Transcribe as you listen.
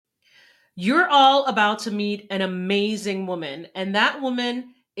You're all about to meet an amazing woman, and that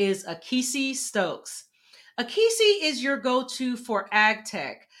woman is Akissi Stokes. Akissi is your go-to for ag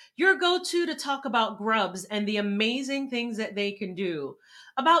tech, your go-to to talk about grubs and the amazing things that they can do,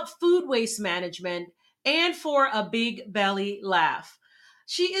 about food waste management, and for a big belly laugh.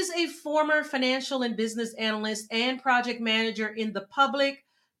 She is a former financial and business analyst and project manager in the public,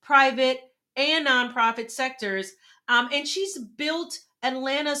 private, and nonprofit sectors. And she's built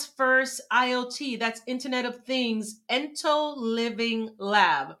Atlanta's first IoT, that's Internet of Things, Ento Living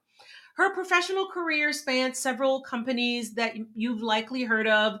Lab. Her professional career spans several companies that you've likely heard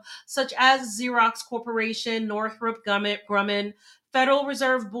of, such as Xerox Corporation, Northrop Grumman, Federal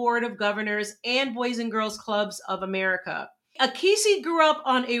Reserve Board of Governors, and Boys and Girls Clubs of America. Akissi grew up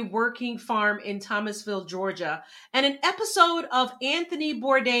on a working farm in Thomasville, Georgia, and an episode of Anthony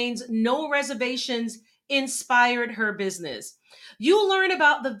Bourdain's No Reservations inspired her business. You'll learn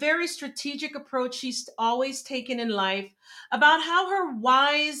about the very strategic approach she's always taken in life, about how her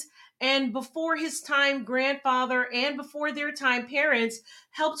wise and before his time grandfather and before their time parents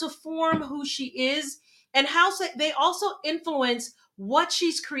helped to form who she is, and how they also influence what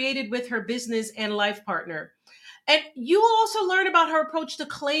she's created with her business and life partner. And you will also learn about her approach to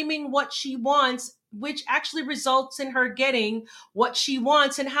claiming what she wants, which actually results in her getting what she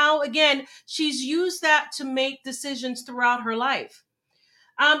wants, and how, again, she's used that to make decisions throughout her life.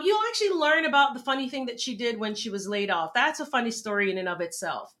 You'll actually learn about the funny thing that she did when she was laid off. That's a funny story in and of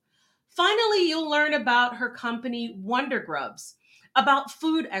itself. Finally, you'll learn about her company, Wonder Grubs, about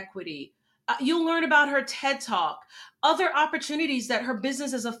food equity. You'll learn about her TED Talk, other opportunities that her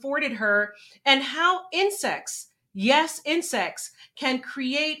business has afforded her, and how insects, yes, insects, can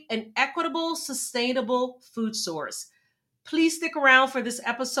create an equitable, sustainable food source. Please stick around for this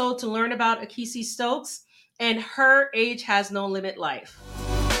episode to learn about Akissi Stokes and her Age Has No Limit life.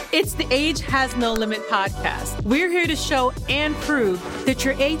 It's the Age Has No Limit podcast. We're here to show and prove that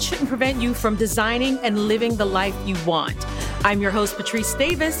your age shouldn't prevent you from designing and living the life you want. I'm your host, Patrice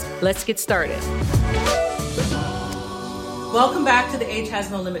Davis. Let's get started. Welcome back to the Age Has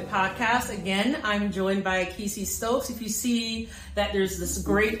No Limit podcast. Again, I'm joined by Akissi Stokes. If you see that there's this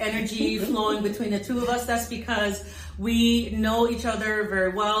great energy flowing between the two of us, that's because we know each other very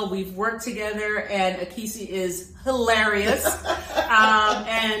well. We've worked together, and Akissi is hilarious.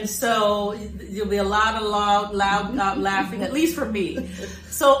 And so there'll be a lot of loud laughing, at least for me.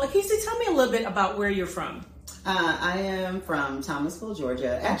 So Akissi, tell me a little bit about where you're from. I am from Thomasville,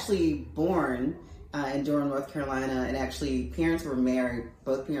 Georgia. Actually born in Durham, North Carolina, and actually parents were married.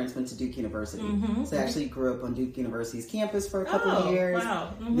 Both parents went to Duke University. So I actually grew up on Duke University's campus for a couple of years.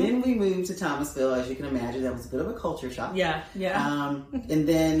 Wow. Then we moved to Thomasville. As you can imagine, that was a bit of a culture shock. Yeah. And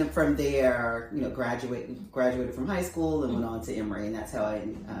then from there, graduated from high school and went on to Emory, and that's how I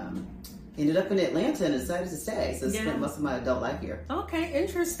ended up in Atlanta and decided to stay. So I spent most of my adult life here. Okay,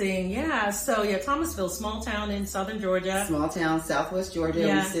 interesting. Yeah. So Thomasville, small town in southern Georgia. Small town, southwest Georgia.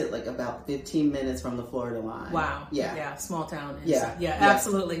 We sit like about 15 minutes from the Florida line. Wow. Yeah. Small town. Yeah,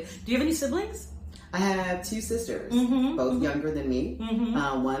 absolutely. Do you have any siblings? I have two sisters, both younger than me.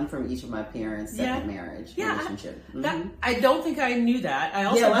 One from each of my parents' second marriage relationship. I don't think I knew that. I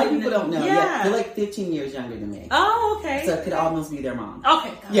also a lot of people don't know. Yeah, they're like 15 years younger than me. Oh, okay. So it could almost be their mom.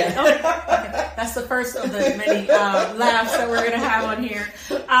 Okay. Okay. That's the first of the many laughs that we're going to have on here.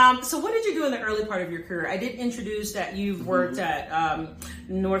 So what did you do in the early part of your career? I did introduce that you've worked at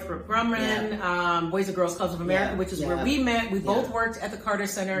Northrop Grumman, Boys and Girls Clubs of America, which is where we met. We both worked at the Carter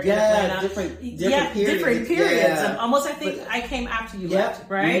Center in Atlanta. Different periods. Almost, I think I came after you left,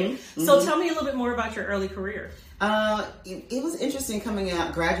 right? So tell me a little bit more about your early career. It was interesting coming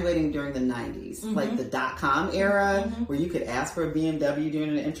out, graduating during the 90s, like the .com era, where you could ask for a BMW during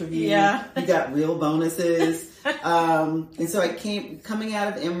an interview. Yeah. You got real bonuses. And so coming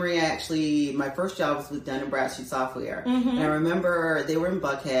out of Emory, my first job was with Dun & Bradstreet Software. And I remember they were in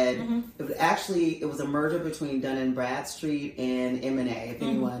Buckhead. It was a merger between Dun & Bradstreat and M&A, if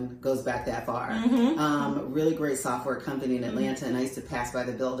anyone goes back that far. Really great software company in Atlanta, and I used to pass by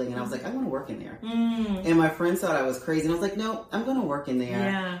the building, and I was like, I want to work in there. And my friends thought I was crazy, and I was like, no, I'm going to work in there.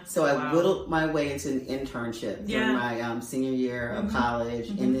 Yeah. So I whittled my way into an internship during my senior year of college,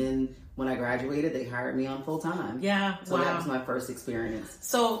 and then when I graduated, they hired me on full time. Yeah. So that was my first experience.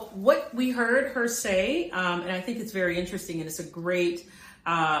 So what we heard her say, and I think it's very interesting, and it's a great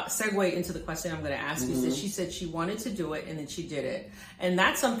segue into the question I'm going to ask you. She said she wanted to do it, and then she did it. And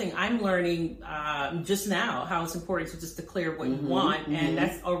that's something I'm learning just now, how it's important to just declare what you want. And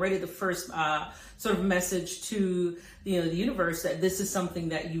that's already the first sort of message to the universe that this is something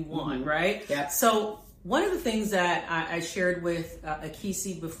that you want, right? Yeah. So One of the things that I shared with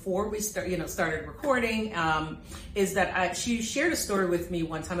Akissi before we started recording is that she shared a story with me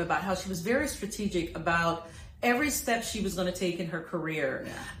one time about how she was very strategic about every step she was going to take in her career.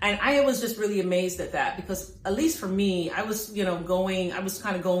 Yeah. And I was just really amazed at that, because at least for me, I was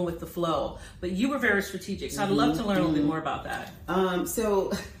kind of going with the flow, but you were very strategic. So I'd love to learn a little bit more about that.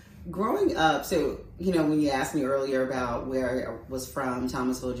 So growing up, when you asked me earlier about where I was from,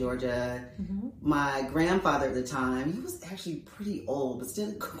 Thomasville, Georgia, my grandfather at the time, he was actually pretty old, but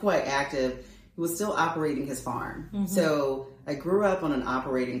still quite active. He was still operating his farm. So I grew up on an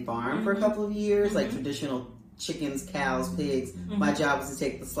operating farm for a couple of years, like traditional chickens, cows, pigs. My job was to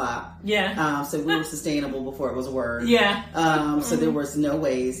take the slop. Yeah. So we were sustainable before it was a word. Yeah. So there was no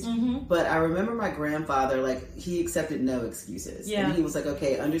waste. But I remember my grandfather, like, he accepted no excuses. Yeah. And he was like,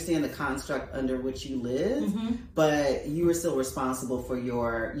 okay, understand the construct under which you live, but you are still responsible for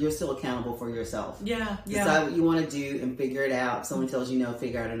you're still accountable for yourself. Yeah. Decide what you want to do and figure it out. If someone tells you no,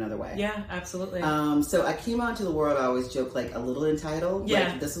 figure out another way. Yeah, absolutely. So I came out into the world, I always joke, like, a little entitled. Yeah.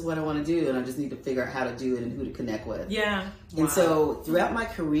 Like, this is what I want to do, and I just need to figure out how to do it and who to connect with. Yeah. And so throughout my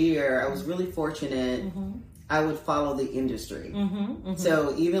career, I was really fortunate. I would follow the industry.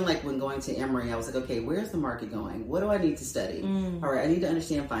 So even like when going to Emory, I was like, okay, where's the market going? What do I need to study? All right, I need to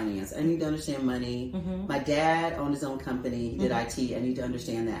understand finance. I need to understand money. My dad owned his own company. He did IT. I need to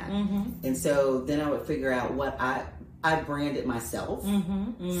understand that. And so then I would figure out what I branded myself.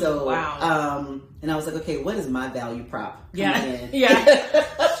 So, and I was like, okay, what is my value prop? Yeah.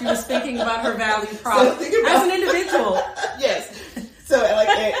 She was thinking about her value prop as an individual. Yes. So like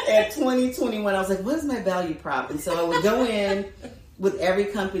at 2021, I was like, what is my value prop? And so I would go in with every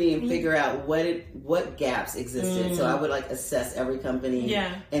company and figure out what gaps existed. So I would like assess every company,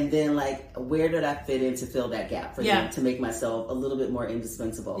 and then like where did I fit in to fill that gap for them, to make myself a little bit more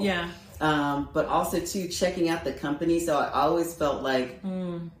indispensable. But also too, checking out the company. So I always felt like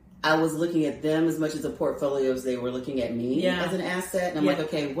I was looking at them as much as a portfolio as they were looking at me as an asset. And I'm like,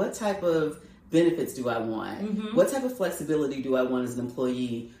 okay, what type of benefits do I want? What type of flexibility do I want as an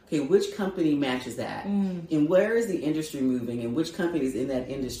employee? Okay, which company matches that? And where is the industry moving? And which companies in that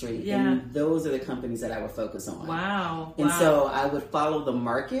industry? And those are the companies that I would focus on. And so I would follow the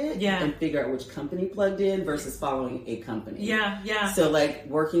market and figure out which company plugged in versus following a company. So like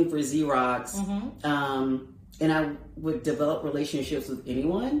working for Xerox, and I would develop relationships with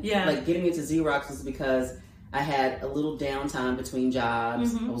anyone. Like getting into Xerox was because I had a little downtime between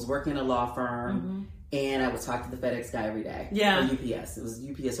jobs. I was working in a law firm, and I would talk to the FedEx guy every day. Or UPS. It was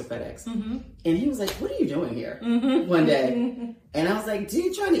UPS or FedEx. And he was like, what are you doing here? One day. And I was like,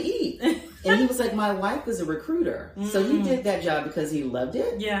 dude, trying to eat. And he was like, my wife is a recruiter. So he did that job because he loved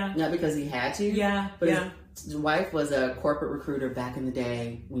it. Not because he had to. But his wife was a corporate recruiter back in the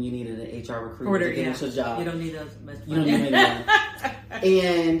day when you needed an HR recruiter to get into a job. You don't need as much money. You don't need any money.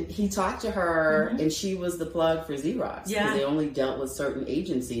 And he talked to her, and she was the plug for Xerox. Because they only dealt with certain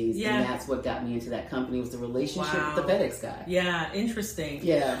agencies, and that's what got me into that company, was the relationship with the FedEx guy. Yeah, interesting.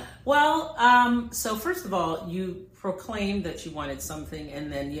 Well, so first of all, you proclaimed that you wanted something,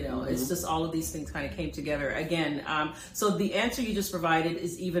 and then it's just all of these things kind of came together again. So the answer you just provided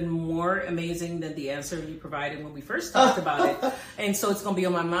is even more amazing than the answer you provided when we first talked about it, and so it's going to be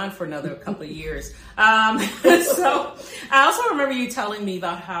on my mind for another couple of years. So I also remember you telling me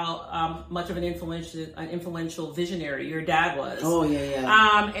about how much of an influential visionary your dad was.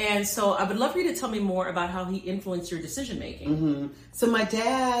 And so I would love for you to tell me more about how he influenced your decision making. So my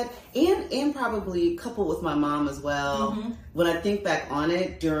dad, and probably coupled with my mom as well, when I think back on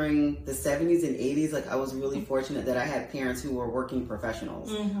it, during the 70s and 80s, like I was really fortunate that I had parents who were working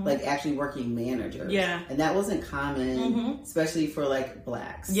professionals, like actually working managers. And that wasn't common, especially for like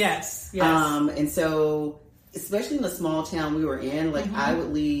blacks. And so, especially in the small town we were in, like I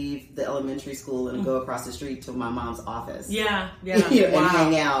would leave the elementary school and go across the street to my mom's office. And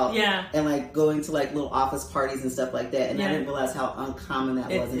hang out. And like going to like little office parties and stuff like that. And I didn't realize how uncommon that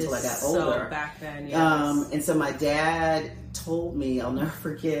was until I got older. So back then, and so my dad told me, I'll never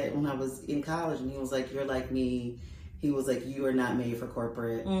forget, when I was in college, and he was like, you're like me. He was like, you are not made for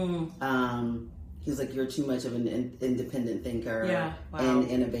corporate. He was like, you're too much of an independent thinker and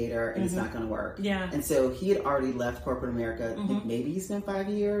innovator, and it's not going to work. And so he had already left corporate America. I think maybe he spent 5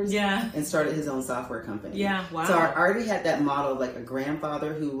 years and started his own software company. So I already had that model of like a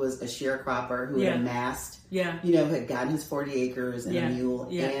grandfather who was a sharecropper who had amassed, had gotten his 40 acres and a mule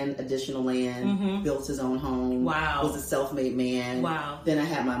and additional land, built his own home, was a self-made man. Then I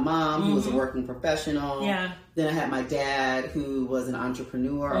had my mom who was a working professional. Then I had my dad who was an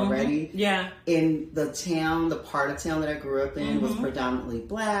entrepreneur already. In the town, the part of town that I grew up in was predominantly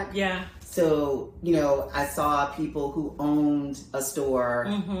black. So, I saw people who owned a store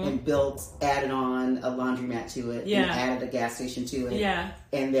and added on a laundromat to it and added a gas station to it. Yeah.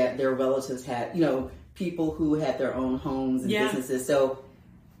 And that their relatives had, people who had their own homes and businesses. So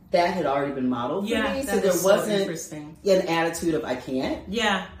that had already been modeled for me. So there wasn't an attitude of I can't.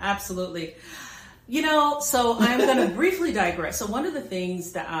 Yeah, absolutely. So I'm going to briefly digress. So one of the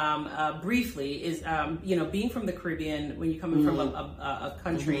things that briefly is, being from the Caribbean, when you're coming from a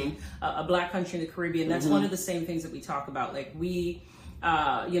country, a black country in the Caribbean, that's one of the same things that we talk about. Like the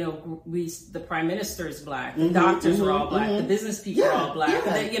prime minister is black, the doctors are all black, the business people are all black,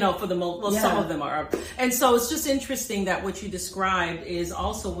 for the most, some of them are. And so it's just interesting that what you described is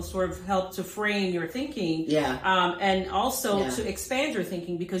also will sort of help to frame your thinking, and also to expand your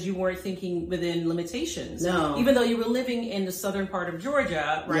thinking because you weren't thinking within limitations. No. Even though you were living in the southern part of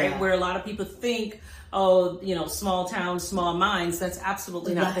Georgia, right, where a lot of people think, small towns, small minds. That's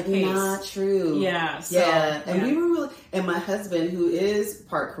absolutely not the case. Not true. Yeah. And we were really, and my husband, who is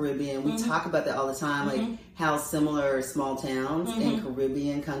part Caribbean, we talk about that all the time, like how similar small towns and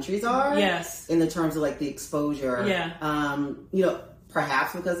Caribbean countries are. Yes. In the terms of like the exposure. Yeah.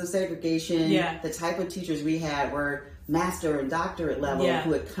 Perhaps because of segregation. Yeah. The type of teachers we had were master and doctorate level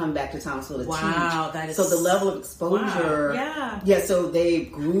who had come back to Thomasville to teach. That is... So the level of exposure, so they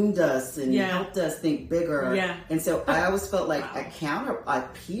groomed us and helped us think bigger. Yeah. And so I always felt like a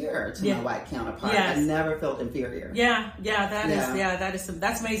peer to my white counterpart. Yes. I never felt inferior.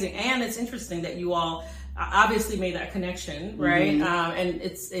 That's amazing. And it's interesting that you all obviously made that connection, right? And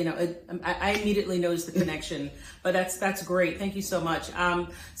it's, I immediately noticed the connection, but that's great. Thank you so much.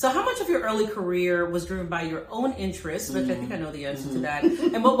 So how much of your early career was driven by your own interests, which I think I know the answer to that,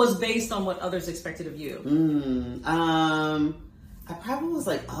 and what was based on what others expected of you? I probably was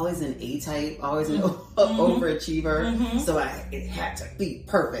like always an A-type, always an overachiever. So it had to be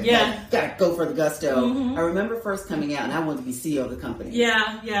perfect. Yeah. Like, gotta go for the gusto. I remember first coming out and I wanted to be CEO of the company.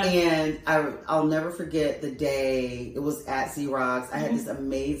 Yeah. And I'll never forget the day, it was at Xerox. I had this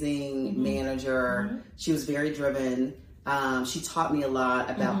amazing manager. She was very driven. She taught me a lot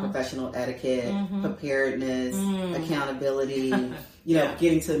about professional etiquette, preparedness, accountability,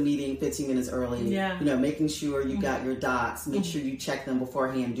 getting to a meeting 15 minutes early, making sure you got your docs, make sure you check them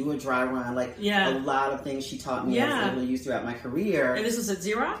beforehand, do a dry run, a lot of things she taught me I was able to use throughout my career. And this was at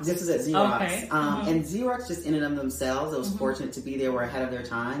Xerox? This was at Xerox. Okay. And Xerox just in and of themselves, I was fortunate to be there, were ahead of their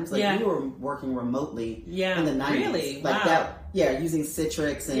times. We were working remotely in the 90s. Really? That. Yeah, using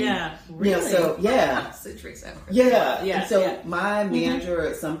Citrix and Citrix. And so my manager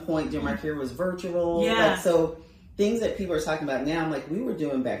at some point during my career was virtual. So things that people are talking about now, I'm like, we were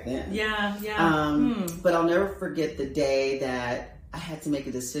doing back then. But I'll never forget the day that I had to make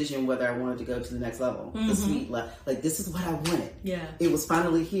a decision whether I wanted to go to the next level, the suite level. Like, this is what I wanted. Yeah. It was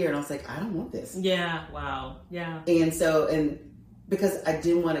finally here, and I was like, I don't want this. Yeah. Wow. Yeah. And because I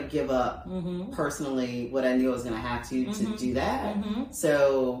didn't want to give up personally what I knew I was going to have to do that.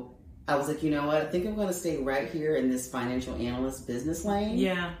 So I was like, you know what? I think I'm going to stay right here in this financial analyst business lane.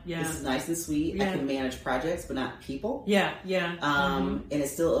 This is nice and sweet. I can manage projects, but not people. And it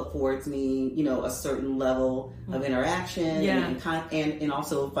still affords me, a certain level of interaction and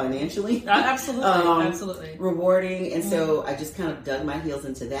also financially. Absolutely. Rewarding. And so I just kind of dug my heels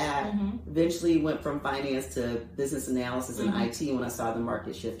into that. Eventually went from finance to business analysis and IT when I saw the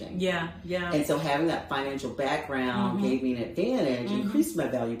market shifting. And so having that financial background gave me an advantage, increased my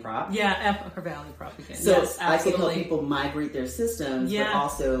value prop. Her value prop again. So I could help people migrate their systems, but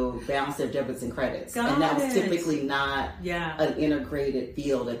also balance their debits and credits. And that was typically not an integrated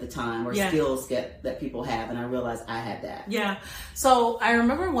field at the time or skills that people have. And I realized I had that. So I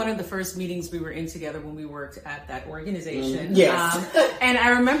remember one of the first meetings we were in together when we worked at that organization. And I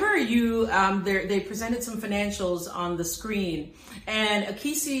remember you, they presented some financials on the screen, and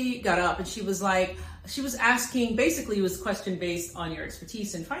Akissi got up and she was asking, basically it was a question based on your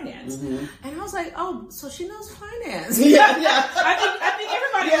expertise in finance. And I was like, oh, so she knows finance. I think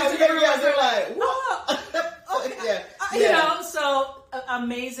everybody knows. They're like, what? Okay. So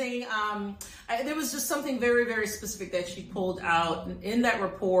amazing. There was just something very, very specific that she pulled out in that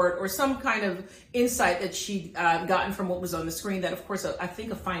report, or some kind of insight that she'd gotten from what was on the screen that, of course, I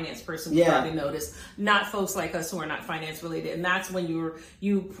think a finance person would probably notice, not folks like us who are not finance related. And that's when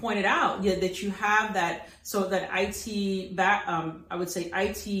you pointed out that you have that, so that IT I would say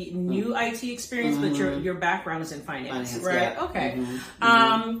IT, new IT experience, but your background is in finance, right? Okay.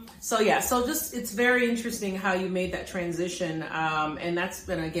 So just, it's very interesting how you made that transition. And that's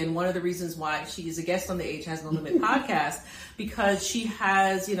been, again, one of the reasons why she is a guest on the Age Has No Limit podcast, because she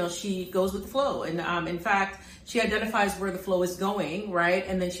has, she goes with the flow. And in fact, she identifies where the flow is going, right?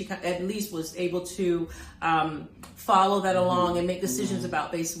 And then she at least was able to follow that along and make decisions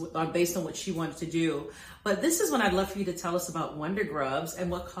about based on what she wanted to do. But this is when I'd love for you to tell us about Wonder Grubs and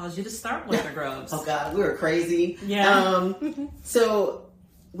what caused you to start Wonder Grubs. Oh God, we were crazy. Yeah. So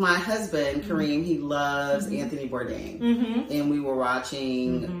my husband, Kareem, he loves Anthony Bourdain. And we were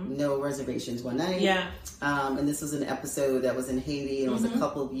watching No Reservations one night. Yeah. And this was an episode that was in Haiti, and it was a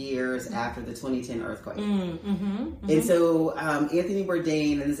couple of years after the 2010 earthquake. And so Anthony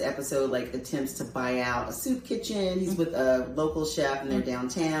Bourdain in this episode attempts to buy out a soup kitchen. He's with a local chef, and they're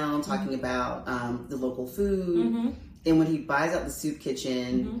downtown talking about the local food. And when he buys out the soup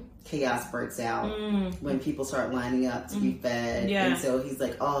kitchen, chaos breaks out when people start lining up to be fed. Yeah. And so he's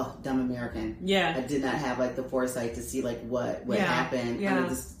like, oh, dumb American. Yeah. I did not have the foresight to see what happened under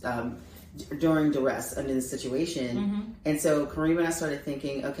this, during duress under this situation. And so Kareem and I started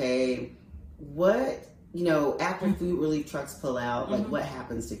thinking, okay, what, after food relief trucks pull out, what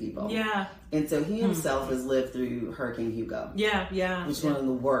happens to people? Yeah. And so he himself has lived through Hurricane Hugo. Yeah, yeah. Which is one of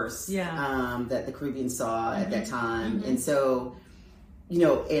the worst that the Caribbean saw at that time. And so,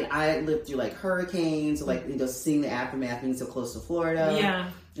 and I lived through hurricanes, seeing the aftermath being so close to Florida. Yeah.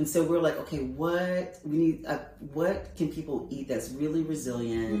 And so we're like, okay, what can people eat that's really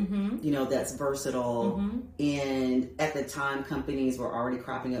resilient, that's versatile. And at the time, companies were already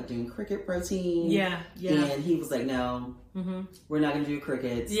cropping up doing cricket protein. Yeah, yeah. And he was like, no, we're not going to do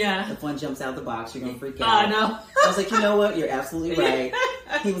crickets. Yeah. If one jumps out of the box, you're going to freak out. I know. I was like, you know what? You're absolutely right.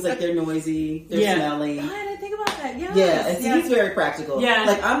 He was like, they're noisy, they're smelly. I didn't think about that. Yes. Yeah, and so he's very practical.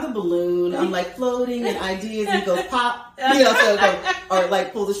 Yeah. I'm the balloon. I'm floating and ideas. And he goes pop. Or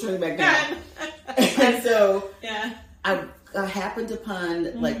pull the string back down. And so I happened upon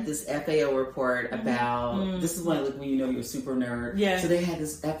this FAO report about this is when you're a super nerd. Yeah. So they had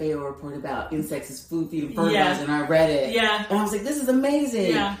this FAO report about insects as food, feed, and fertilizer, and I read it. Yeah. And I was like, this is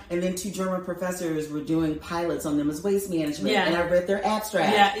amazing. Yeah. And then 2 German professors were doing pilots on them as waste management. Yeah. And I read their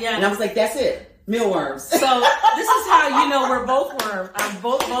abstract. Yeah, yeah. And I was like, that's it. Mealworms. So this is how we're both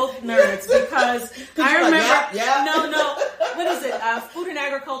both nerds, because I remember no, what is it? Food and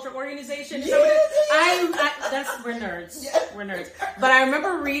Agriculture Organization. We're nerds. We're nerds. But I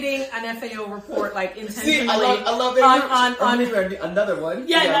remember reading an FAO report intentionally. See, I love it. On another one.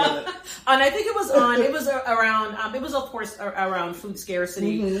 Yeah, no. And I think it was around. It was of course around food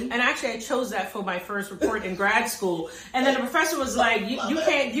scarcity. And actually, I chose that for my first report in grad school. And then the professor was like, "You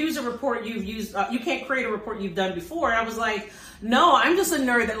can't use a report you've used. You can't create a report you've done before." And I was like, no, I'm just a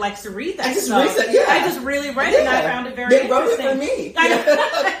nerd that likes to read that stuff. I just really read it, and I found it very interesting. They wrote it for me. They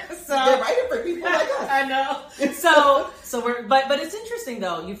write it for people like us. I know. So we're, but it's interesting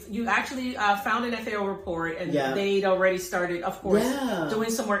though. You actually found an FAO report, and they'd already started, of course, doing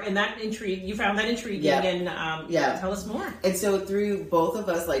some work. And that intrigue, you found that intriguing, and tell us more. And so through both of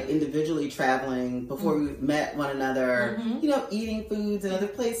us, individually traveling before we met one another, eating foods in other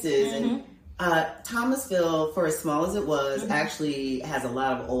places, and Thomasville, for as small as it was, actually has a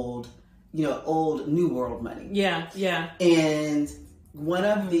lot of old New World money. Yeah, yeah. And one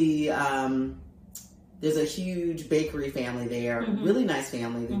of the there's a huge bakery family there, really nice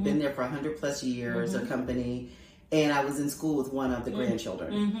family. They've been there for 100+ years, a company. And I was in school with one of the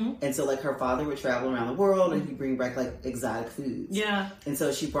grandchildren. And so her father would travel around the world, and he'd bring back exotic foods. Yeah. And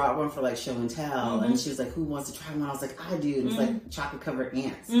so she brought one for show and tell. And she was like, who wants to try one? I was like, I do. And it's chocolate covered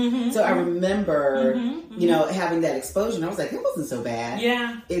ants. So I remember, having that exposure. And I was like, it wasn't so bad.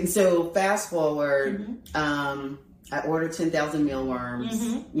 Yeah. And so fast forward, I ordered 10,000 mealworms,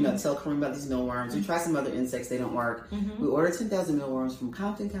 tell Kareem about these mealworms. We try some other insects, they don't work. We ordered 10,000 mealworms from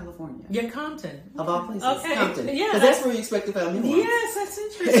Compton, California. Yeah, Compton. Of all places. Okay. Compton. Yeah. Because that's where you expect to find mealworms. Yes, that's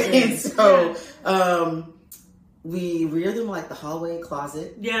interesting. And so, we rear them the hallway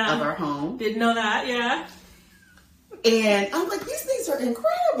closet of our home. Didn't know that, yeah. And I'm like, these things are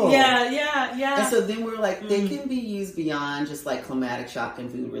incredible. Yeah, yeah, yeah. And so then we're like, they can be used beyond just climatic shock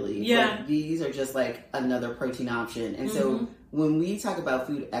and food relief. Yeah. These are just another protein option. And so when we talk about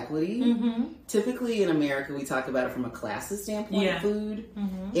food equity, typically in America, we talk about it from a classist standpoint of food.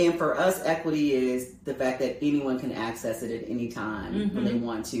 And for us, equity is the fact that anyone can access it at any time when they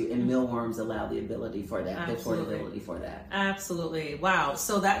want to. And mealworms allow the ability for that, the portability for that. Absolutely. Wow.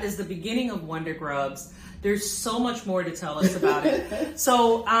 So that is the beginning of Wonder Grubs. There's so much more to tell us about it.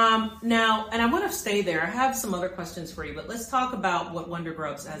 So now, and I want to stay there. I have some other questions for you, but let's talk about what Wonder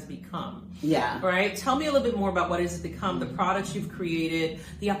Grubs has become. Yeah. Right? Tell me a little bit more about what it has become, the products you've created,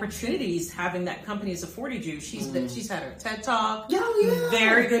 the opportunities having when that company has afforded you. She's had her TED Talk. Oh, yeah.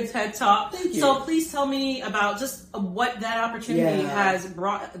 Very good TED Talk. Thank you. So please tell me about just what that opportunity has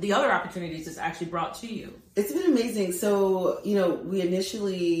brought, the other opportunities it's actually brought to you. It's been amazing. So, we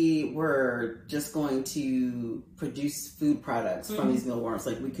initially were just going to produce food products from these mealworms.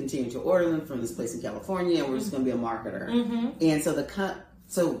 Like, we continued to order them from this place in California, and we're just going to be a marketer. And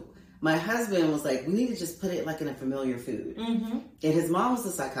so my husband was like, we need to just put it like in a familiar food. And his mom was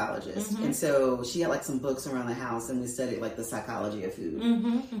a psychologist. And so she had like some books around the house, and we studied like the psychology of food.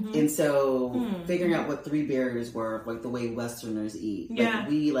 And so figuring out what 3 barriers were, like the way Westerners eat. Like,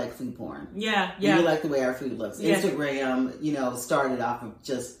 we like food porn. We like the way our food looks. Instagram, started off of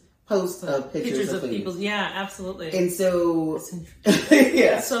just posts of pictures of food. People. Yeah, absolutely. And so, so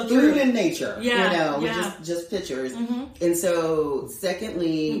food and nature, Yeah. just pictures. And so,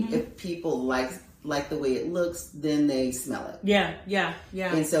 secondly, if people like the way it looks, then they smell it. Yeah.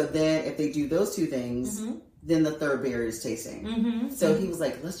 And so then if they do those 2 things, then the 3rd barrier is tasting. So he was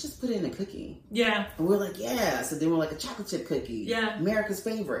like, let's just put it in a cookie. And we're like, yeah. So then we're like, a chocolate chip cookie. America's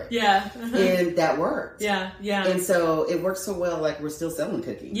favorite. And that worked. And so it works so well, like we're still selling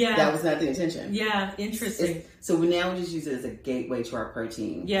cookies. That was not the intention. Interesting. So we just use it as a gateway to our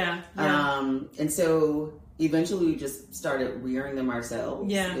protein. And so eventually we just started rearing them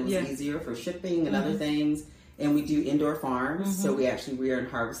ourselves. It was easier for shipping and other things. And we do indoor farms, so we actually rear and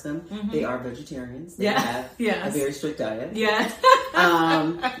harvest them. They are vegetarians. They have a very strict diet.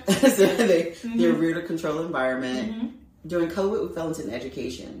 So they're reared to controlled environment. During COVID, we fell into an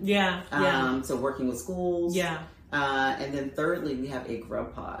education. So working with schools. And then thirdly, we have a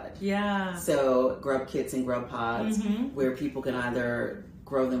grub pod. So grub kits and grub pods where people can either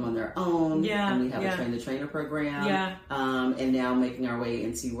grow them on their own. And we have a train-the-trainer program. And now making our way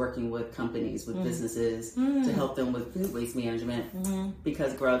into working with companies, with businesses to help them with food waste management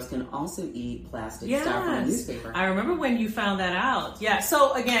because grubs can also eat plastic, styrofoam, and newspaper. I remember when you found that out.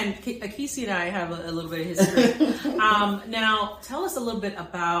 So again, Akissi and I have a little bit of history. Now, tell us a little bit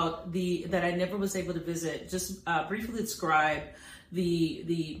about that I never was able to visit. Just briefly describe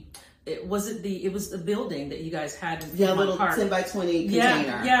it was the building that you guys had in a little park. 10 by 20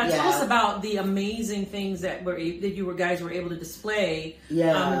 container. Tell us about the amazing things that you guys were able to display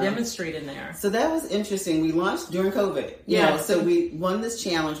and demonstrate in there. So that was interesting. We launched during COVID. So we won this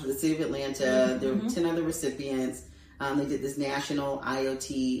challenge with the City of Atlanta. There were 10 other recipients. They did this national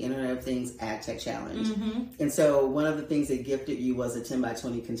IoT Internet of Things Ag Tech Challenge. And so one of the things they gifted you was a 10 by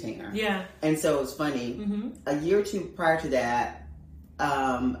 20 container. And so it was funny. A year or 2 prior to that,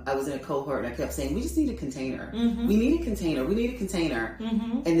 I was in a cohort and I kept saying, we just need a container. We need a container. We need a container.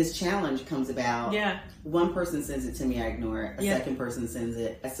 And this challenge comes about. One person sends it to me, I ignore it. A second person sends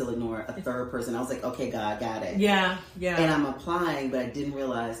it, I still ignore it. A third person, I was like, okay, God, got it. And I'm applying, but I didn't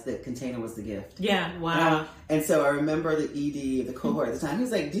realize that container was the gift. Wow. And so I remember the ED of the cohort at the time. He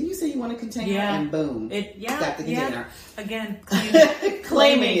was like, didn't you say you want a container? And boom, got the container. Again,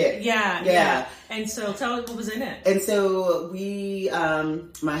 claiming it. And so tell us what was in it. And so we,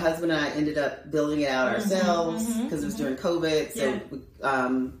 my husband and I ended up building it out ourselves because it was during COVID. So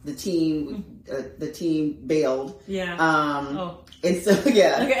the team bailed. And so,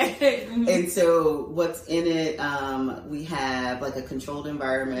 and so what's in it, we have like a controlled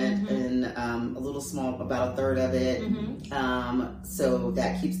environment and a little small, about a third of it. So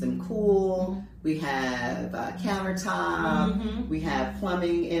that keeps them cool. We have countertop. We have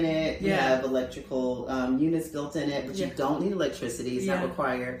plumbing in it. We have electrical units built in it, but you don't need electricity. It's not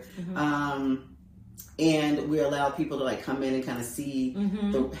required. And we allow people to like come in and kind of see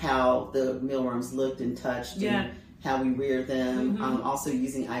how the mealworms looked and touched and how we reared them. Also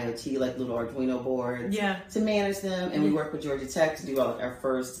using IoT, like little Arduino boards to manage them. And we work with Georgia Tech to do our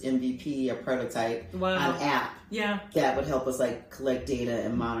first MVP, a prototype, an app that would help us like collect data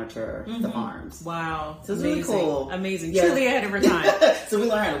and monitor the farms. Wow. So it's really cool. Amazing. Truly ahead of our time. So we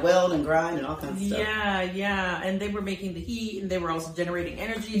learned how to weld and grind and all kinds of stuff. And they were making the heat and they were also generating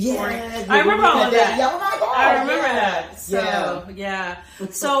energy for it. I remember all of that. Oh my God. I remember that. So,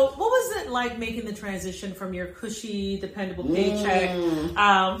 So what was it like making the transition from your cushy, dependable paycheck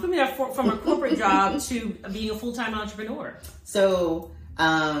from a corporate job to being a full-time entrepreneur? So,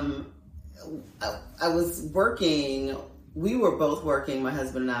 I was working, we were both working, my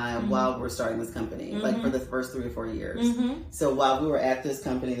husband and I, while we were starting this company, like for the first 3 or 4 years. So while we were at this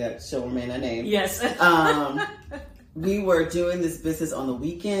company that shall remain unnamed, we were doing this business on the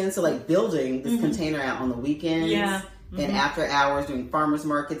weekends. So like building this container out on the weekends and after hours doing farmers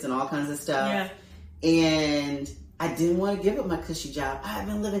markets and all kinds of stuff. And I didn't want to give up my cushy job. I've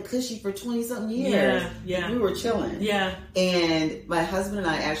been living cushy for 20 something years. We were chilling. And my husband and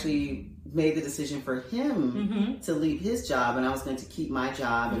I actually made the decision for him to leave his job, and I was going to keep my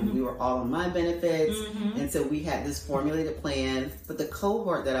job, and we were all on my benefits. And so we had this formulated plan. But the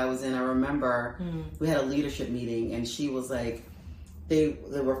cohort that I was in, I remember we had a leadership meeting, and she was like,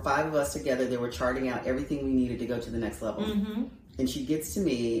 there were 5 of us together. They were charting out everything we needed to go to the next level. And she gets to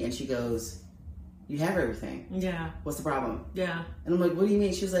me and she goes, "You have everything. Yeah. What's the problem?" Yeah. And I'm like, "What do you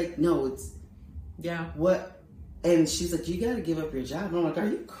mean?" She was like, "No, it's what?" And she's like, "You got to give up your job." And I'm like, "Are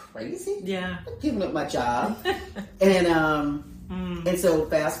you crazy?" Yeah. I'm giving up my job. And so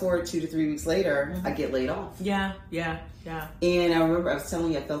fast forward 2 to 3 weeks later, I get laid off. Yeah. And I remember I was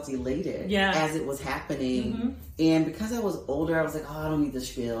telling you I felt elated as it was happening. And because I was older, I was like, "Oh, I don't need the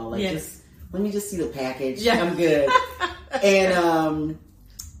spiel. Like, just let me just see the package. Yeah. I'm good."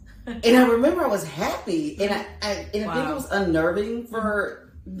 And I remember I was happy, and I think it was unnerving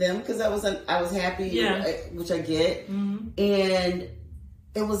for them because I was happy, which I get. And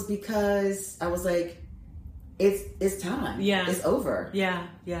it was because I was like, it's time. Yeah, it's over. Yeah.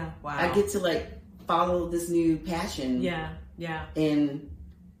 Wow. I get to like follow this new passion. Yeah.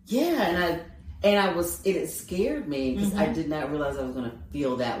 And I was, it scared me because I did not realize I was going to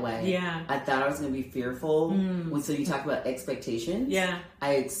feel that way. Yeah. I thought I was going to be fearful. So you talk about expectations. Yeah.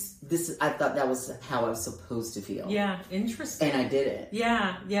 I thought that was how I was supposed to feel. Yeah. Interesting. And I didn't.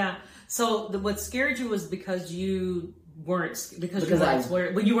 Yeah. So what scared you was because you weren't, but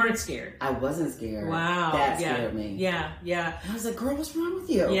you weren't scared. I wasn't scared. Wow. That scared me. Yeah. And I was like, "Girl, what's wrong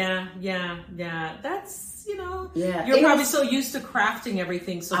with you?" Yeah. That's, you're probably so used to crafting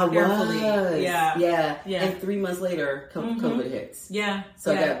everything so carefully. Yeah. And 3 months later, COVID hits. Yeah.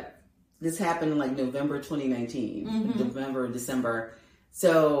 So this happened in like November 2019, November, December.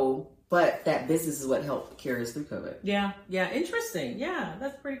 So, but that business is what helped carry us through COVID. Yeah. Interesting. Yeah,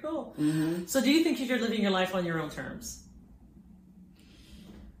 that's pretty cool. So do you think you're living your life on your own terms?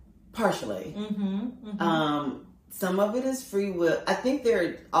 Partially. Some of it is free will. I think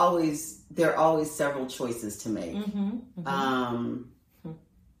there are always several choices to make.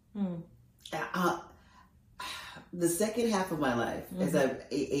 The second half of my life, as I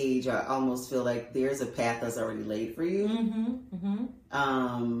age, I almost feel like there's a path that's already laid for you.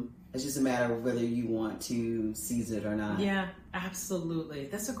 It's just a matter of whether you want to seize it or not. Yeah, absolutely.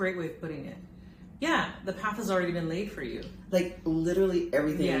 That's a great way of putting it. Yeah, the path has already been laid for you. Like literally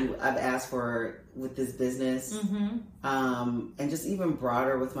everything I've asked for with this business, and just even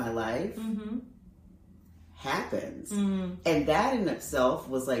broader with my life, happens. And that in itself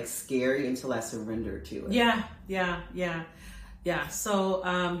was like scary until I surrendered to it. Yeah.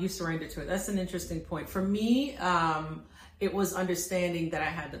 So you surrendered to it. That's an interesting point. For me, it was understanding that I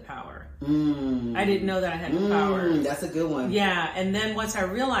had the power. I didn't know that I had the power. That's a good one. Yeah. And then once I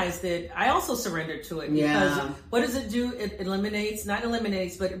realized it, I also surrendered to it because what does it do? It not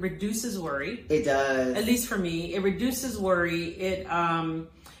eliminates, but it reduces worry. It does. At least for me, it reduces worry.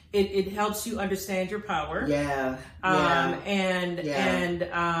 It helps you understand your power. Those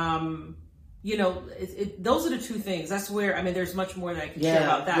are the two things. That's where, there's much more that I can share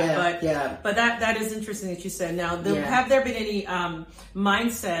about that. But that is interesting that you said. Now, have there been any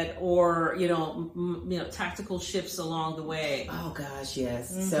mindset or tactical shifts along the way? Oh gosh,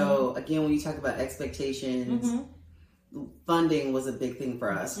 yes. So again, when you talk about expectations, funding was a big thing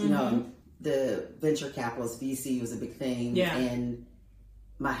for us. The venture capitalist VC was a big thing, and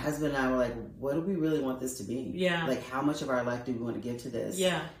my husband and I were like, what do we really want this to be? Yeah. Like, how much of our life do we want to give to this?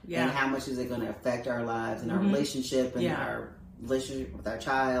 Yeah. And how much is it going to affect our lives and our relationship and our relationship with our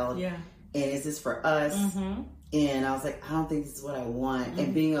child? Yeah. And is this for us? And I was like, I don't think this is what I want.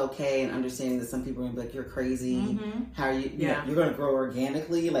 And being okay and understanding that some people are going to be like, you're crazy. How are you? You're going to grow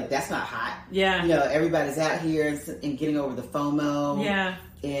organically. Like, that's not hot. Yeah. Everybody's out here and getting over the FOMO. Yeah.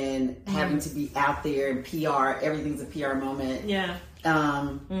 And having to be out there and PR. Everything's a PR moment. Yeah.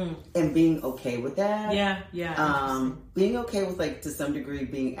 And being okay with that. Yeah. Being okay with, like, to some degree,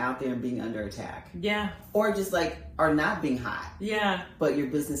 being out there and being under attack. Yeah. Or just or not being hot. Yeah. But your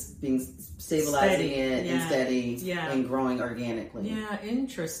business being stabilizing it and steady and growing organically. Yeah.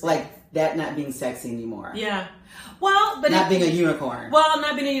 Interesting. Like that not being sexy anymore. Yeah. Well, but not being a unicorn. Well,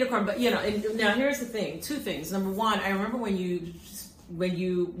 not being a unicorn, but and now here's the thing. Two things. Number one, I remember when we used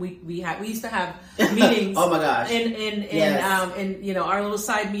to have meetings. Oh my gosh! And our little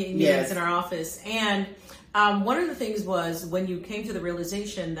side meetings in our office. And one of the things was when you came to the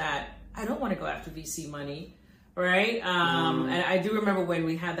realization that I don't want to go after VC money, right? And I do remember when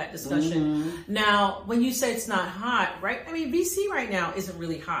we had that discussion. Now, when you say it's not hot, right? VC right now isn't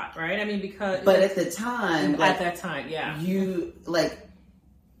really hot, right? Because but at the time, at that time, you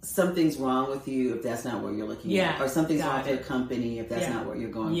something's wrong with you if that's not what you're looking at, or something's wrong with your company if that's not what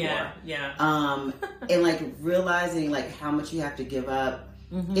you're going for. And like realizing like how much you have to give up,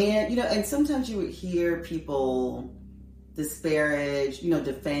 and and sometimes you would hear people disparage,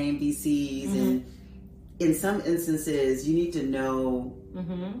 defame VCs, and in some instances you need to know,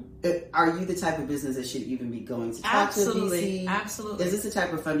 are you the type of business that should even be going to talk to a VC? Absolutely. Is this the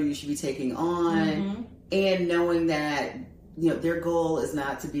type of funder you should be taking on? And knowing that their goal is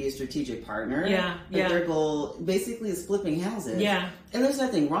not to be a strategic partner. Their goal basically is flipping houses. And there's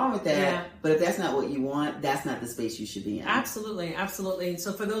nothing wrong with that. But if that's not what you want, that's not the space you should be in. Absolutely.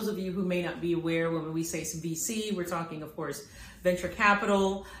 So for those of you who may not be aware, when we say VC, we're talking, of course, venture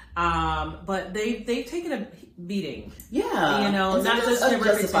capital. But they've taken a beating. Not just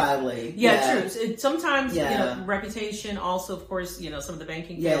justifiably. True. Sometimes reputation. Also, of course, some of the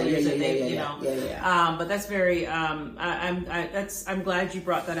banking failures that they but that's very. I'm glad you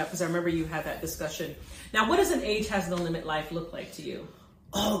brought that up because I remember you had that discussion. Now, what does an age has no limit life look like to you?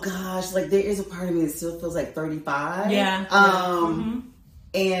 Oh gosh, like there is a part of me that still feels like 35.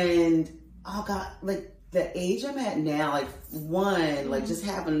 And oh god, like the age I'm at now, like one, like just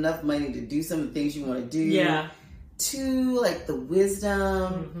having enough money to do some of the things you want to do. Two, like the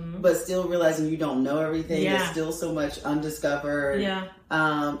wisdom, but still realizing you don't know everything. There's still so much undiscovered.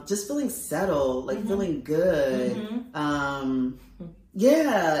 Just feeling settled, like feeling good.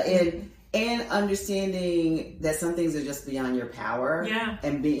 And understanding that some things are just beyond your power.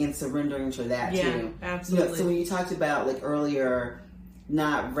 And surrendering to that too. Absolutely. So when you talked about like earlier,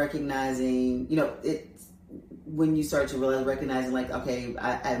 not recognizing, it's when you start to recognizing like, okay,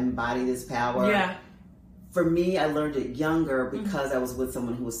 I embody this power. For me, I learned it younger because I was with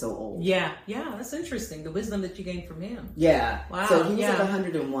someone who was so old. That's interesting. The wisdom that you gained from him. Wow. So he was like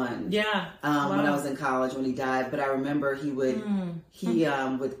 101. When I was in college when he died. But I remember he would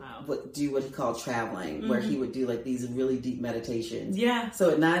would do what he called traveling, where he would do like these really deep meditations. So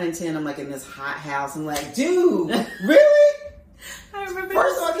at 9 and 10, I'm like in this hot house. I'm like, dude, really? I remember.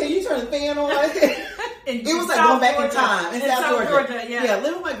 First of all, can you turn the fan on? It was like going back in time in South Georgia.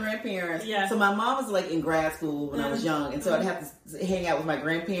 Living with my grandparents. So my mom was like in grad school when I was young, and so I'd have to hang out with my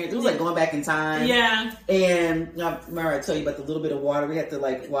grandparents. It was like going back in time. And I remember I tell you about the little bit of water we had to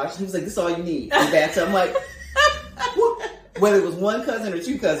like wash. He was like, "This is all you need." In the bathtub. I'm like, whether it was one cousin or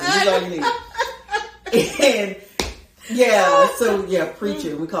two cousins, this is all you need. And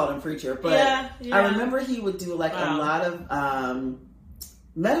preacher. We called him preacher, but I remember he would do like a lot of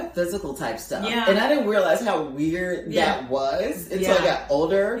metaphysical type stuff, and I didn't realize how weird that was until I got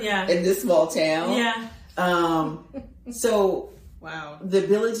older in this small town. So the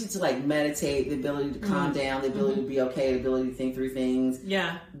ability to like meditate, the ability to calm down, the ability to be okay, the ability to think through things,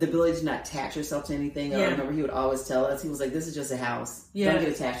 the ability to not attach yourself to anything. I remember he would always tell us, he was like, "This is just a house. Don't get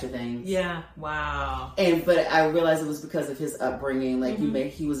attached to things." But I realized it was because of his upbringing. Like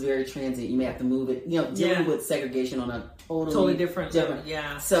he was very transient. You may have to move it. Dealing with segregation on a totally different.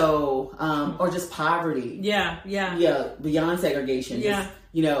 So or just poverty. Beyond segregation.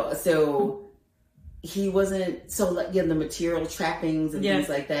 So. He wasn't the material trappings and things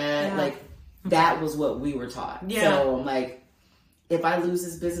like that. Like that was what we were taught. So I'm like, if I lose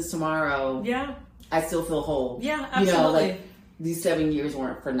this business tomorrow, I still feel whole. Absolutely. These 7 years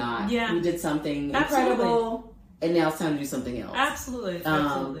weren't for naught. We did something incredible, and now it's time to do something else. Absolutely.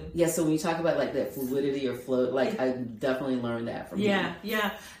 So when you talk about like that fluidity or flow, like I definitely learned that from him.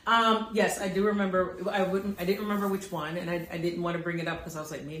 Yes, I do remember. I didn't remember which one, and I didn't want to bring it up because I was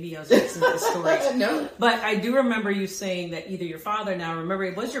like, maybe I was listening to the story. No. But I do remember you saying that either your father, now remember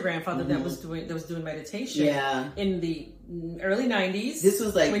it was your grandfather that was doing meditation. In the early 90s. This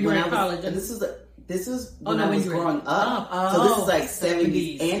was like when you were in college. This was when I was growing up. So this is like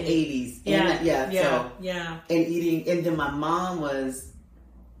 70s and 80s. And eating. And then my mom was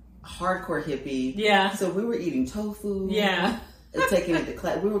hardcore hippie. So we were eating tofu. And taking it to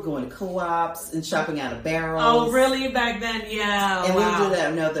class. We were going to co-ops and shopping out of barrels. Oh, really? Back then? And we would do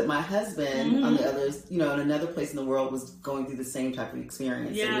that. I know that my husband, on the others, in another place in the world, was going through the same type of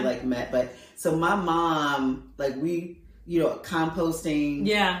experience. And we like met. But so my mom, like we, composting.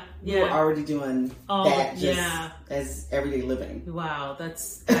 We were already doing that just as everyday living. Wow, that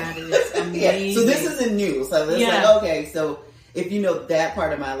is amazing. So this isn't new. So it's like, okay, so if you know that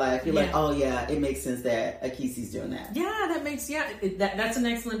part of my life, you're like, oh yeah, it makes sense that Akissi's doing that. That's an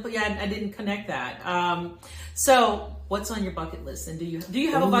excellent. I didn't connect that. So what's on your bucket list? And do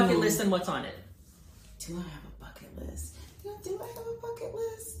you have a bucket list, and what's on it? Do I have a bucket list? Do I have a bucket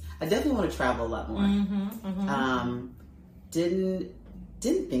list? I definitely want to travel a lot more.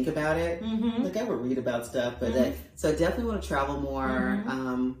 didn't think about it. Like I would read about stuff, but so I definitely want to travel more.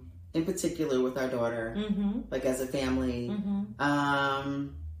 In particular with our daughter, like as a family.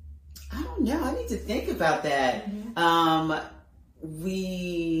 I don't know. I need to think about that.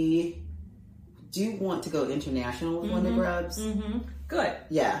 We do want to go international with Wonder Grubs. Good.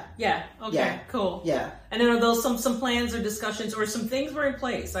 Yeah. Yeah. Okay. Yeah. Cool. Yeah. And then are those some plans or discussions or some things were in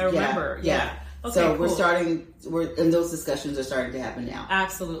place? I remember. Yeah. Okay, so cool. And those discussions are starting to happen now.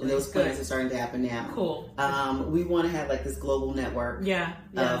 Absolutely. And those plans are starting to happen now. Cool. We want to have like this global network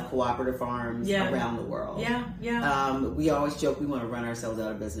of cooperative farms around the world. Yeah. Yeah. We always joke we want to run ourselves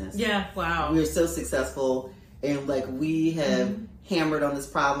out of business. Yeah. Wow. We're so successful and like we have hammered on this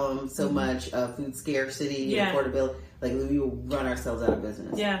problem so much of food scarcity and affordability. Like we will run ourselves out of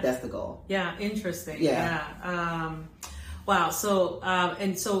business. Yeah. That's the goal. Yeah. Interesting. Yeah. Wow. So,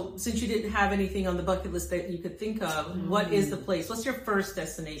 and so since you didn't have anything on the bucket list that you could think of, what is the place? What's your first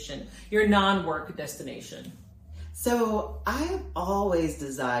destination? Your non-work destination? So I've always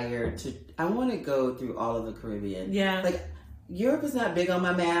desired I want to go through all of the Caribbean. Yeah. Like Europe is not big on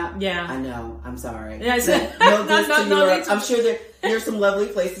my map. Yeah. I know. I'm sorry. Yeah, no, I'm sure there's some lovely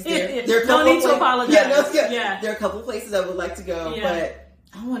places there. There are no need to apologize. There are a couple of places I would like to go, but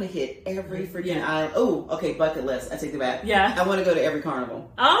I want to hit every freaking island. Oh, okay, bucket list. I take it back. Yeah. I want to go to every carnival.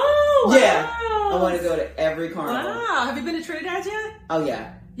 Oh, wow. Yeah. I want to go to every carnival. Wow. Have you been to Trinidad yet? Oh,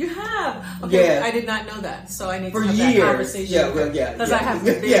 yeah. You have? Okay, I did not know that, so I need to have that conversation. Yeah. Because I have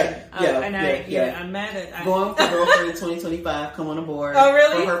been. I'm mad at... Going with the girlfriend in 2025, come on aboard. Oh,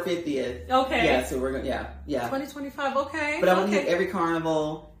 really? For her 50th. Okay. Yeah, so we're going to, 2025, okay. But I want to hit every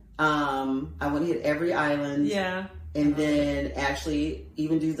carnival. I want to hit every island. Yeah. And then actually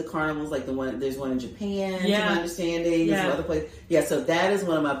even do the carnivals, like there's one in Japan, to my understanding. There's some other place. Yeah, so that is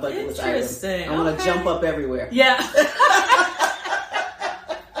one of my bucket list items. I want to jump up everywhere. Yeah.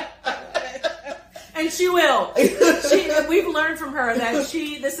 And she will. We've learned from her that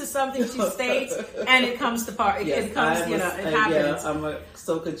this is something she states, and it comes to part. It happens. Yeah, I'm a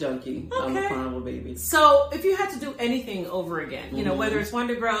soca junkie. Okay. I'm a carnival baby. So, if you had to do anything over again, whether it's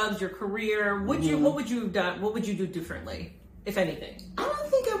Wonder Grubs, your career, what would you have done? What would you do differently, if anything? I don't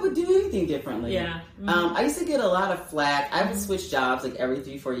think I would do anything differently. Yeah. I used to get a lot of flack. I would switch jobs like every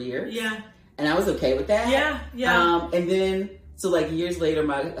 3-4 years. Yeah. And I was okay with that. Yeah. Yeah. And then. So like years later,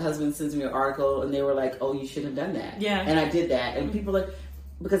 my husband sends me an article and they were like, oh, you shouldn't have done that. Yeah. And I did that. And people like,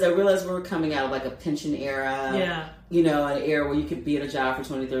 because I realized we were coming out of like a pension era. Yeah. An era where you could be at a job for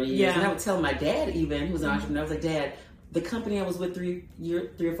 20, 30 years. Yeah. And I would tell my dad even, who's an entrepreneur, I was like, Dad, the company I was with 3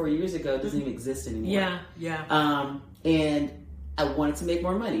 or 4 years ago doesn't even exist anymore. Yeah. Yeah. And I wanted to make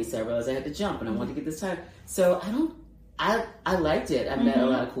more money. So I realized I had to jump and I wanted to get this time. So I liked it. I met a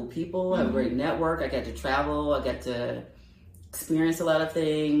lot of cool people. I have a great network. I got to travel. I got to experience a lot of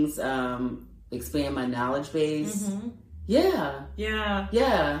things, expand my knowledge base. Yeah.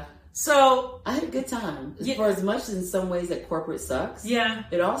 So I had a good time. For as much in some ways that corporate sucks. Yeah.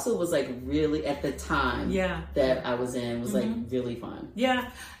 It also was like really at the time that I was in was like really fun. Yeah.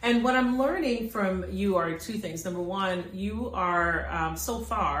 And what I'm learning from you are two things. Number one, you are so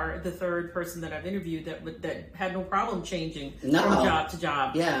far the third person that I've interviewed that had no problem changing from job to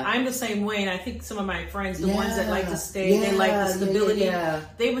job. Yeah. I'm the same way, and I think some of my friends, the ones that like to stay, they like the stability.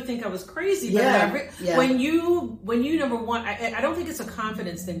 They would think I was crazy. But when you number one, I don't think it's a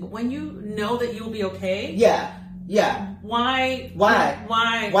confidence thing, but when you know that you'll be okay. Yeah. Why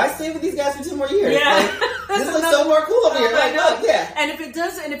stay with these guys for 2 more years? Yeah. Like, this looks so more cool over here. I know. And if it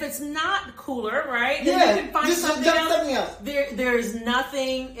doesn't, and if it's not cooler, right? Then you can find something else. There's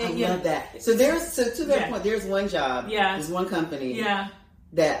nothing. I love that. So to that point, there's one job. Yeah. There's one company. Yeah.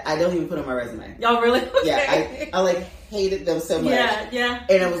 That I don't even put on my resume. Oh, really? Okay. Yeah. I like hated them so much. Yeah.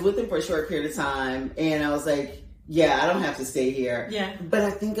 And I was with them for a short period of time, and I was like, I don't have to stay here. Yeah. But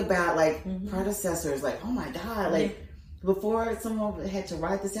I think about like predecessors, like, oh my God, like before someone had to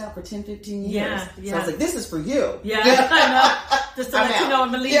write this out for 10, 15 years. Yeah. So I was like, this is for you. Yeah. I know. Just to let you know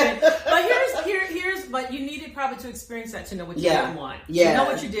I'm leaving. But but you needed probably to experience that to know what you didn't want. Yeah. To know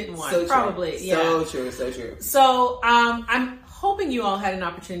what you didn't want. So probably. True. So true. So I'm hoping you all had an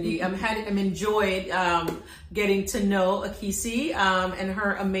opportunity. I'm enjoyed getting to know Akissi and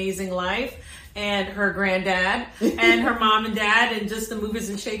her amazing life, and her granddad and her mom and dad, and just the movers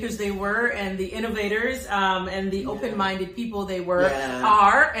and shakers they were, and the innovators and the open-minded people they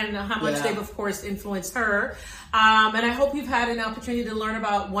are, and how much they've of course influenced her. And I hope you've had an opportunity to learn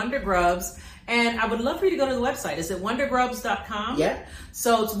about Wonder Grubs And I would love for you to go to the website. Is it wondergrubs.com? Yep.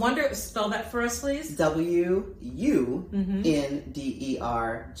 So it's Wonder, spell that for us, please. WUNDERGRUBS.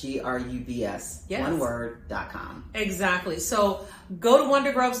 Yes. One word.com. Exactly. So go to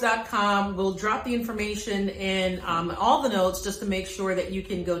wondergrubs.com. We'll drop the information in all the notes just to make sure that you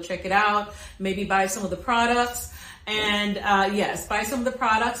can go check it out. Maybe buy some of the products. And yes, buy some of the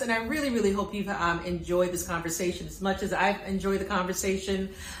products. And I really, really hope you've enjoyed this conversation as much as I've enjoyed the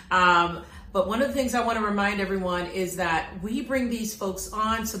conversation. But one of the things I want to remind everyone is that we bring these folks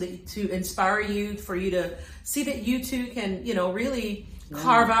on so that to inspire you, for you to see that you too can, really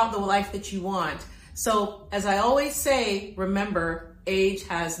carve out the life that you want. So as I always say, remember, age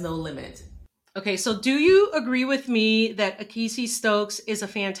has no limit. Okay, so do you agree with me that Akissi Stokes is a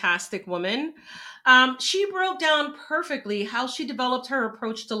fantastic woman? She broke down perfectly how she developed her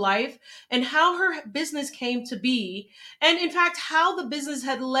approach to life and how her business came to be. And in fact, how the business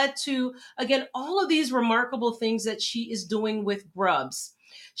had led to, again, all of these remarkable things that she is doing with grubs.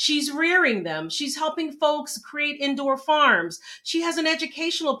 She's rearing them. She's helping folks create indoor farms. She has an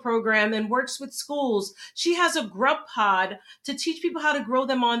educational program and works with schools. She has a grub pod to teach people how to grow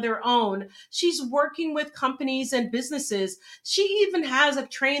them on their own. She's working with companies and businesses. She even has a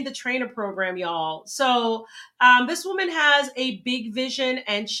train the trainer program, y'all. So this woman has a big vision,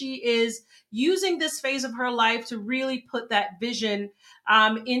 and she is using this phase of her life to really put that vision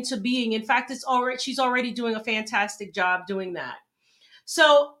into being. In fact, she's already doing a fantastic job doing that.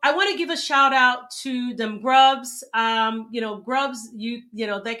 So I want to give a shout out to them grubs. Grubs,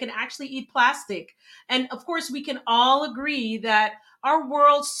 they can actually eat plastic. And of course, we can all agree that our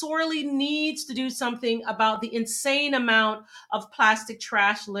world sorely needs to do something about the insane amount of plastic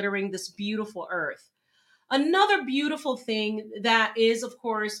trash littering this beautiful earth. Another beautiful thing that is, of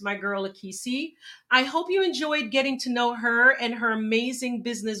course, my girl Akissi. I hope you enjoyed getting to know her and her amazing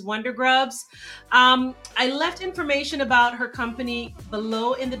business, Wonder Grubs. I left information about her company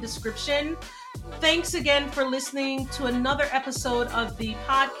below in the description. Thanks again for listening to another episode of the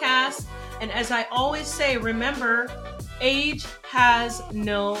podcast. And as I always say, remember, age has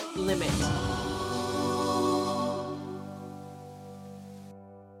no limit.